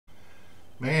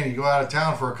man, you go out of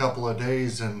town for a couple of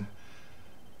days and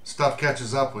stuff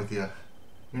catches up with you.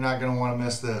 You're not going to want to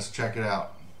miss this. Check it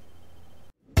out.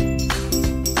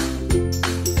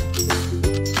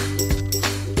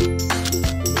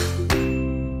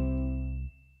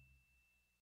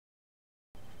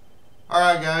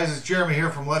 Alright guys, it's Jeremy here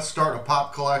from Let's Start a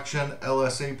Pop Collection,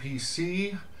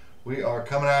 LSAPC. We are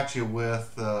coming at you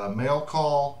with mail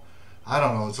call. I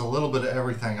don't know, it's a little bit of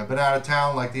everything. I've been out of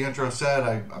town, like the intro said.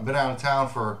 I've been out of town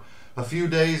for a few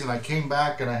days and I came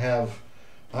back and I have,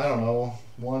 I don't know,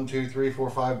 1, 2, 3, 4,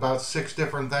 5, about 6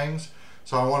 different things.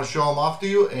 So I want to show them off to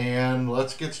you and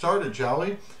let's get started, shall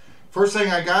we? First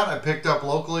thing I got, I picked up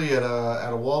locally at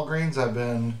a Walgreens. I've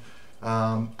been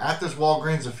at this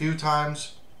Walgreens a few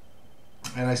times.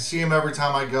 And I see them every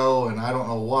time I go, and I don't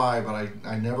know why, but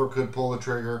I never could pull the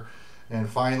trigger. And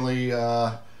finally,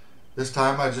 this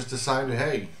time I just decided,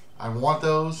 hey, I want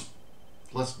those.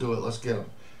 Let's do it. Let's get them.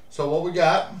 So what we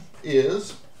got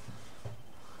is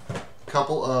a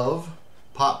couple of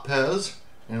Pop Pez,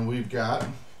 and we've got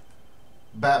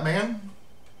Batman.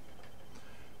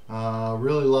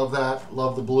 Really love that.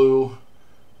 Love the blue.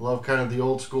 Love kind of the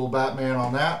old school Batman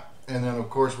on that. And then, of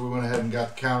course, we went ahead and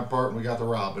got the counterpart, and we got the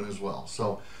Robin as well.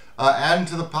 So, adding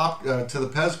to the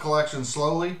Pez collection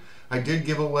slowly. I did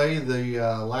give away the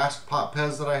last Pop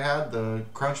Pez that I had, the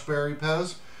Crunchberry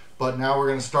Pez. But now we're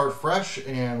going to start fresh,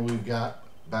 and we've got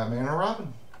Batman and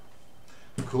Robin.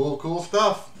 Cool, cool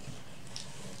stuff.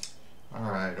 All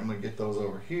right, I'm going to get those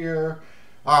over here.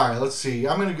 All right, let's see.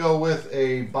 I'm going to go with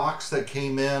a box that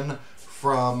came in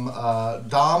from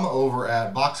Dom over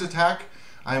at Box Attack.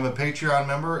 I am a Patreon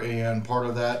member, and part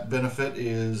of that benefit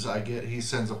is he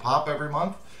sends a pop every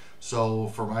month. So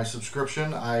for my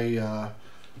subscription, I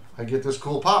get this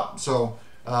cool pop. So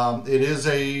it is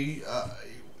we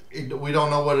don't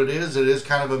know what it is. It is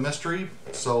kind of a mystery.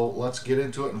 So let's get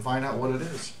into it and find out what it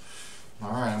is.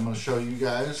 All right, I'm going to show you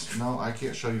guys. No, I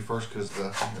can't show you first because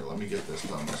here, let me get this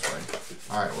done this way.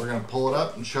 All right, we're going to pull it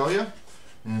up and show you.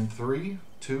 In 3,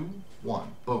 2, 1,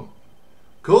 boom.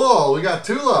 Cool, we got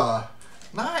Tula.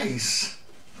 Nice.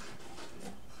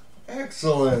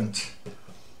 Excellent.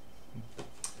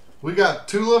 We got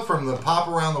Tula from the Pop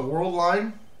Around the World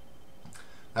line.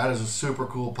 That is a super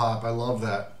cool pop. I love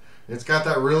that. It's got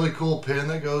that really cool pin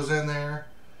that goes in there.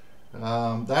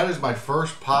 That is my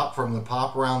first pop from the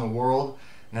Pop Around the World,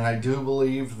 and I do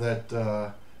believe that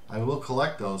I will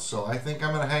collect those. So I think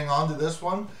I'm going to hang on to this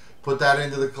one, put that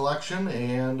into the collection,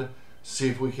 and see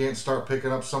if we can't start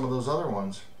picking up some of those other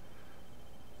ones.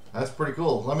 That's pretty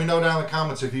cool. Let me know down in the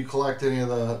comments if you collect any of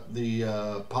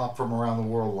the Pop from Around the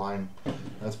World line.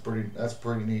 That's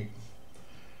pretty neat.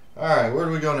 All right, where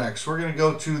do we go next? We're gonna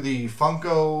go to the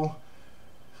Funko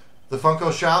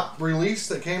Shop release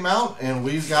that came out, and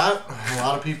we've got a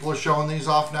lot of people are showing these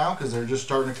off now because they're just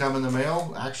starting to come in the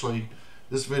mail. Actually,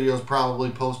 this video is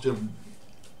probably posted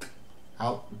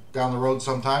out down the road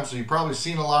sometime, so you've probably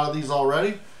seen a lot of these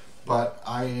already. But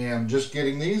I am just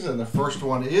getting these, and the first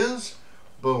one is.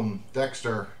 Boom,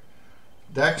 Dexter.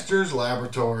 Dexter's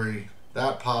Laboratory.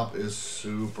 That pop is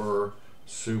super,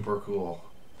 super cool.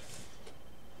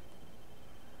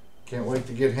 Can't wait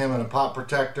to get him in a pop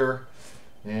protector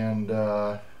and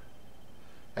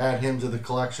add him to the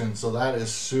collection. So that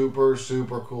is super,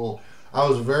 super cool. I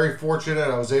was very fortunate.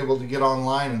 I was able to get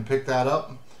online and pick that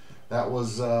up. That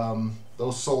was,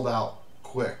 those sold out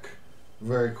quick.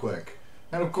 Very quick.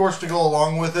 And of course, to go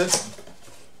along with it,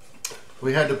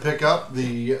 we had to pick up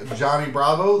the Johnny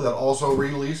Bravo that also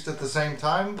released at the same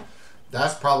time.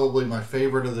 That's probably my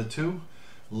favorite of the two.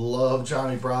 Love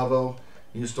Johnny Bravo.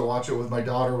 Used to watch it with my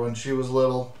daughter when she was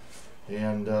little.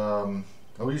 And I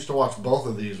used to watch both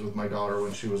of these with my daughter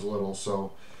when she was little.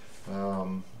 So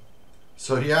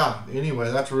yeah,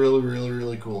 anyway, that's really, really,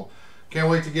 really cool.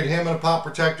 Can't wait to get him in a pop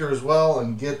protector as well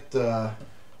and get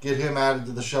him added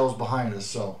to the shelves behind us.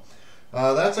 So.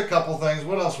 That's a couple things.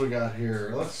 What else we got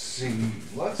here? Let's see.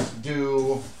 Let's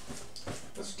do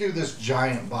this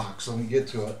giant box. Let me get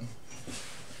to it.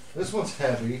 This one's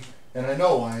heavy, and I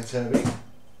know why it's heavy.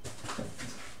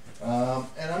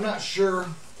 And I'm not sure.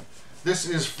 This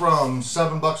is from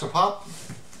 $7 a pop.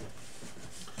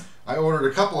 I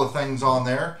ordered a couple of things on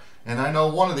there, and I know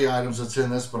one of the items that's in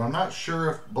this, but I'm not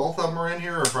sure if both of them are in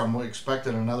here or if I'm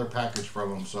expecting another package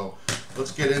from them. So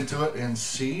let's get into it and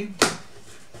see.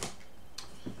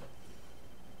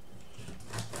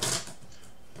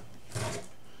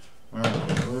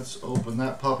 Alright, let's open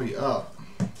that puppy up.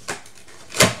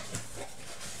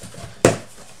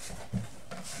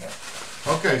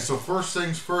 Okay, so first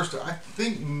things first, I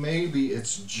think maybe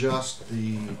it's just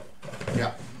the,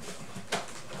 yep,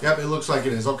 it looks like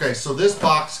it is. Okay, so this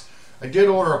box, I did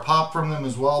order a pop from them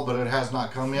as well, but it has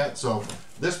not come yet. So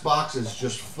this box is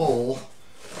just full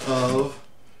of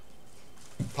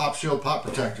Pop Shield pop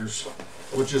protectors,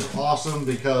 which is awesome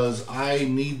because I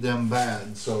need them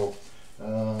bad. So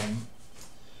I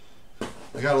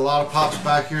got a lot of pops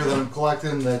back here that I'm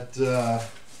collecting that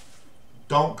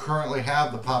don't currently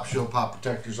have the Pop Shield pop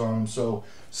protectors on them. So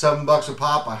 $7 a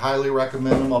pop, I highly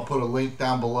recommend them. I'll put a link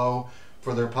down below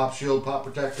for their Pop Shield pop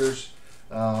protectors,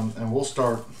 and we'll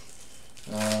start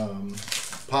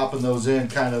popping those in.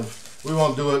 Kind of, we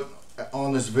won't do it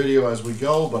on this video as we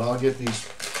go, but I'll get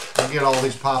all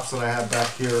these pops that I have back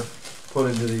here put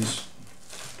into these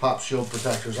Pop Shield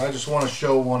protectors. I just want to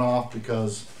show one off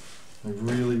because I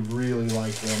really, really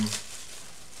like them.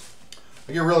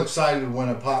 I get real excited when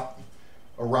a pop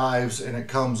arrives and it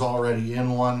comes already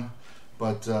in one,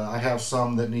 but I have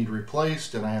some that need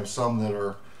replaced, and I have some that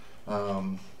are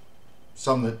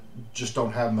some that just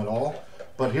don't have them at all.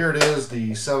 But here it is,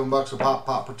 the $7 a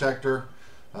pop protector.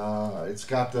 It's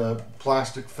got the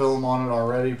plastic film on it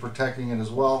already, protecting it as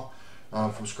well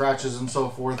from scratches and so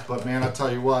forth. But man, I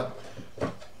tell you what,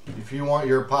 if you want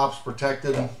your pops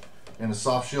protected in a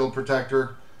soft shield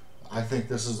protector, I think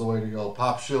this is the way to go.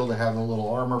 Pop Shield, they have the little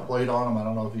armor plate on them. I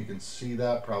don't know if you can see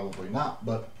that, probably not.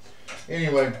 But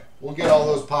anyway, we'll get all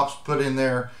those pops put in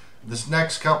there. This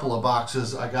next couple of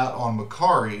boxes I got on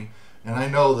Mercari, and I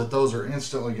know that those are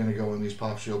instantly going to go in these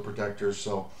Pop Shield protectors.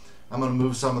 So I'm going to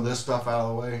move some of this stuff out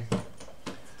of the way,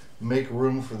 make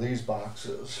room for these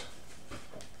boxes.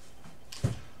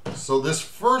 So this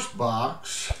first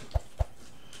box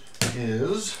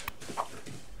is,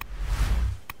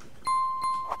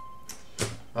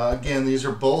 again, these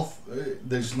are both,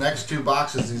 these next two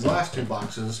boxes, these last two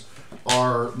boxes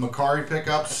are Mercari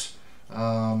pickups.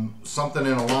 Something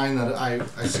in a line that I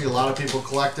see a lot of people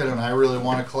collecting, and I really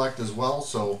want to collect as well.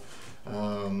 So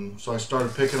so I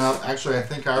started picking up. Actually, I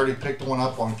think I already picked one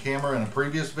up on camera in a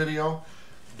previous video,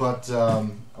 but I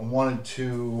wanted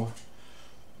to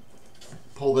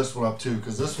pull this one up too,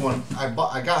 because this one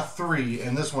I got 3,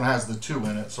 and this one has the 2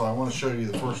 in it. So I want to show you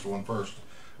the first one first,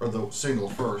 or the single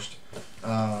first.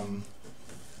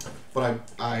 But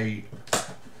I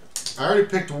already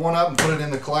picked one up and put it in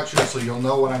the collection, so you'll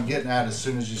know what I'm getting at as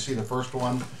soon as you see the first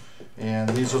one. And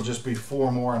these will just be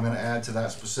 4 more I'm going to add to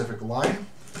that specific line.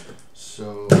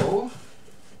 So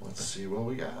let's see what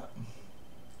we got.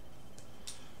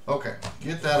 Okay,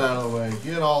 get that out of the way.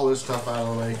 Get all this stuff out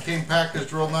of the way. Came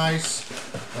packaged real nice.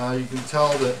 You can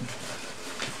tell that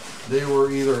they were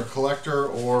either a collector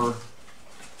or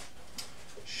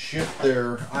shipped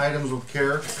their items with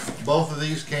care. Both of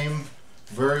these came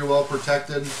very well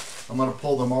protected. I'm going to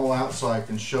pull them all out so I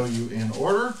can show you in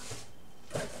order,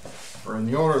 or in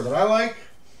the order that I like.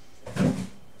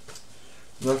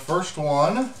 The first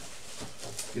one,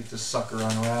 get this sucker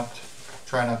unwrapped.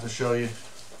 Try not to show you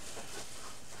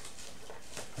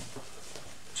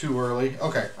too early.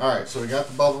 Okay, alright, so we got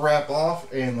the bubble wrap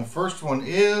off, and the first one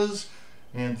is,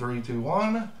 in 3, 2,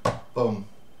 1, boom.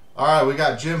 Alright, we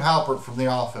got Jim Halpert from The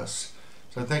Office.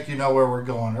 So I think you know where we're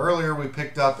going. Earlier we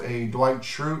picked up a Dwight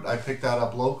Schrute. I picked that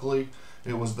up locally.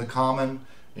 It was the Common,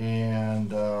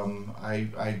 and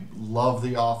I love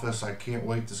The Office. I can't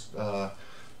wait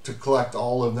to collect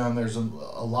all of them. There's a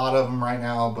lot of them right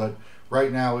now, but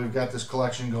right now we've got this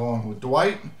collection going with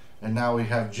Dwight, and now we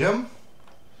have Jim.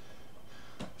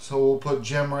 So we'll put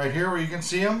Jim right here where you can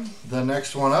see him. The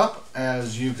next one up,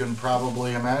 as you can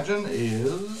probably imagine,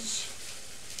 is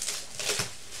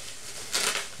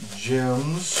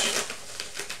Jim's.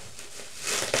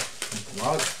 A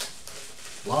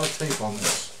lot of tape on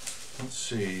this. Let's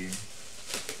see.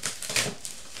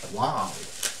 Wow,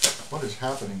 what is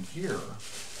happening here?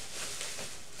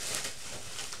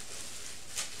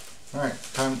 All right,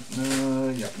 time.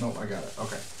 Yeah, no, I got it.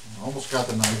 Okay, almost got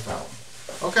the knife out.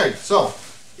 Okay, so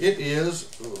it is.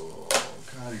 Oh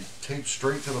God, he's taped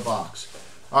straight to the box.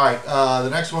 All right, the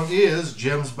next one is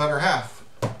Jim's better half.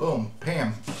 Boom,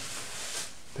 Pam.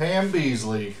 Pam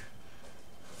Beesly.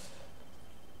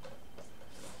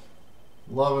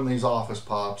 Loving these Office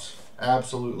Pops.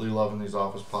 Absolutely loving these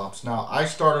Office Pops. Now, I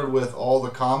started with all the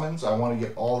commons. I want to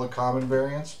get all the common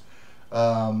variants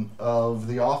of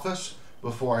The Office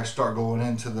before I start going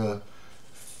into the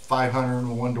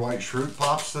 501 Dwight Schrute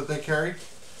Pops that they carry.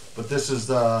 But this is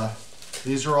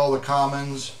these are all the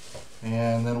commons,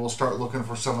 and then we'll start looking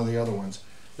for some of the other ones.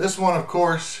 This one, of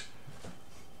course,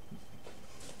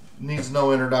 needs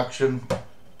no introduction.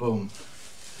 Boom.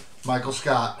 Michael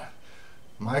Scott.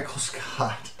 Michael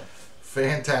Scott.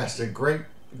 Fantastic.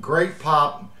 Great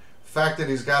pop. The fact that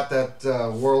he's got that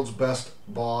World's Best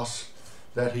Boss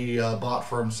that he bought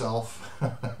for himself.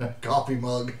 Coffee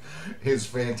mug is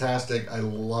fantastic. I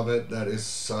love it. That is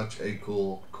such a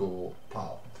cool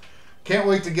pop. Can't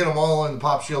wait to get them all in the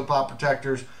Pop Shield pop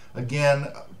protectors. Again,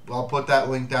 I'll put that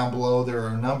link down below. There are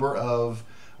a number of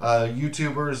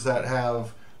YouTubers that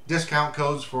have discount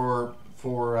codes for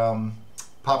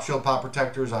Pop Shield pop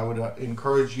protectors. I would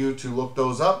encourage you to look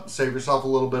those up, save yourself a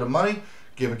little bit of money,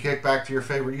 give a kickback to your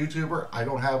favorite YouTuber. I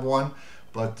don't have one,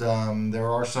 but there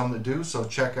are some that do, so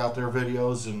check out their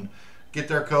videos and get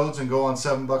their codes and go on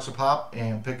 $7 a pop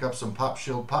and pick up some Pop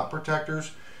Shield pop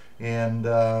protectors and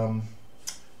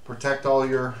protect all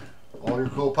your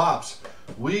cool pops.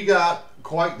 We got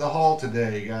quite the haul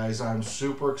today, guys. I'm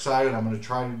super excited. I'm going to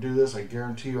try to do this. I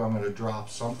guarantee you I'm going to drop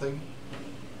something.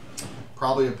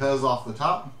 Probably a Pez off the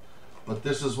top, but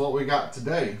this is what we got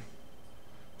today.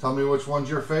 Tell me which one's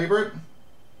your favorite.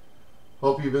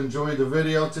 Hope you've enjoyed the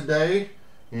video today,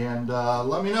 and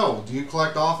let me know. Do you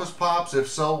collect Office Pops? If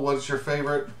so, what's your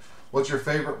favorite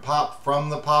pop from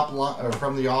the pop line or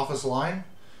from the Office line?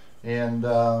 And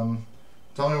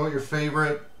tell me what your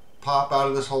favorite pop out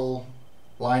of this whole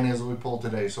line is that we pulled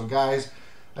today. So guys,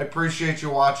 I appreciate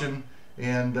you watching,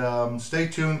 and stay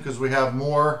tuned because we have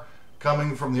more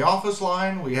coming from the Office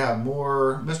line. We have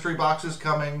more mystery boxes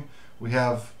coming. We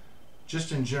have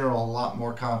just in general a lot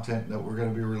more content that we're going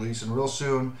to be releasing real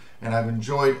soon, and I've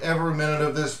enjoyed every minute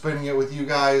of this, spending it with you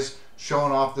guys,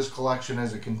 showing off this collection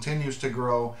as it continues to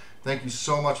grow. Thank you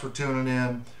so much for tuning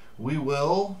in. We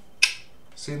will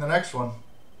see you in the next one.